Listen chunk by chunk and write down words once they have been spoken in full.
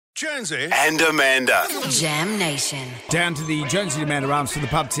Jonesy and Amanda. Jam Nation. Down to the Jonesy and Amanda Arms for the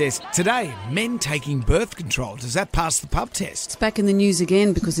pub test. Today, men taking birth control. Does that pass the pub test? It's back in the news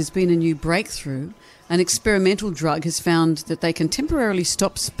again because there's been a new breakthrough. An experimental drug has found that they can temporarily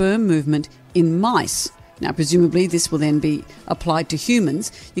stop sperm movement in mice. Now, presumably, this will then be applied to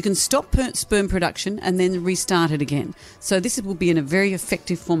humans. You can stop sperm production and then restart it again. So this will be a very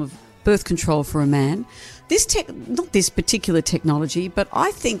effective form of birth control for a man. Not this particular technology, but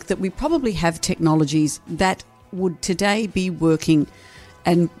I think that we probably have technologies that would today be working,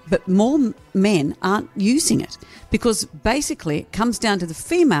 but more men aren't using it because basically it comes down to the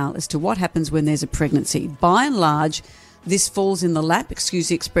female as to what happens when there's a pregnancy. By and large, this falls in the lap, excuse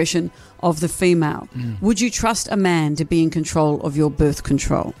the expression, of the female. Would you trust a man to be in control of your birth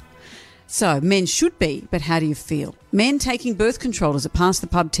control? So, men should be, but how do you feel? Men taking birth control, does it pass the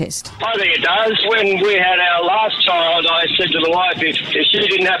pub test? I think it does. When we had our last child, I said to the wife, if she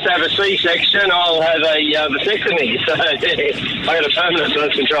didn't have to have a C-section, I'll have a vasectomy. So I got a permanent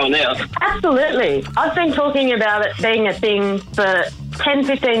birth control now. Absolutely. I've been talking about it being a thing for 10,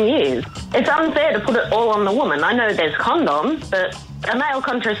 15 years. It's unfair to put it all on the woman. I know there's condoms, but a male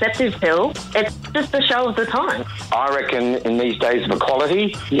contraceptive pill, it's just a show of the time. I reckon in these days of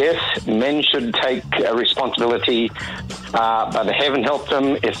equality, yes, men should take responsibility, but heaven help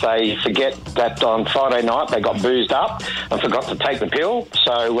them if they forget that on Friday night they got boozed up and forgot to take the pill.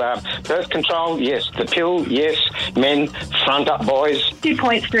 So birth control, yes. The pill, yes. Men, front up, boys. 2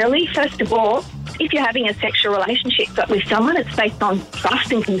 points really. First of all, if you're having a sexual relationship with someone, it's based on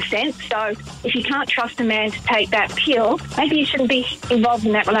trust and consent. So if you can't trust a man to take that pill, maybe you shouldn't be involved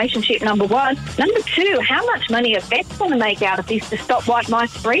in that relationship, number one. Number two, how much money are vets going to make out of this to stop white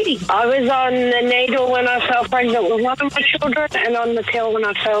mice breeding? I was on the needle when I fell pregnant with one of my children and on the pill when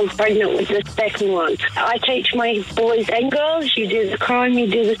I fell pregnant with the second one. I teach my boys and girls, you do the crime, you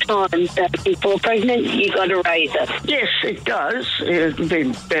do the time. So before pregnant, you got to raise it. Yes, it does. It'd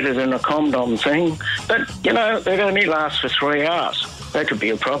be better than a condom thing. But, you know, it only lasts for 3 hours. That could be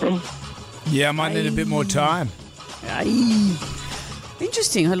a problem. Yeah, I might need a bit more time.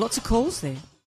 Interesting. I had lots of calls there.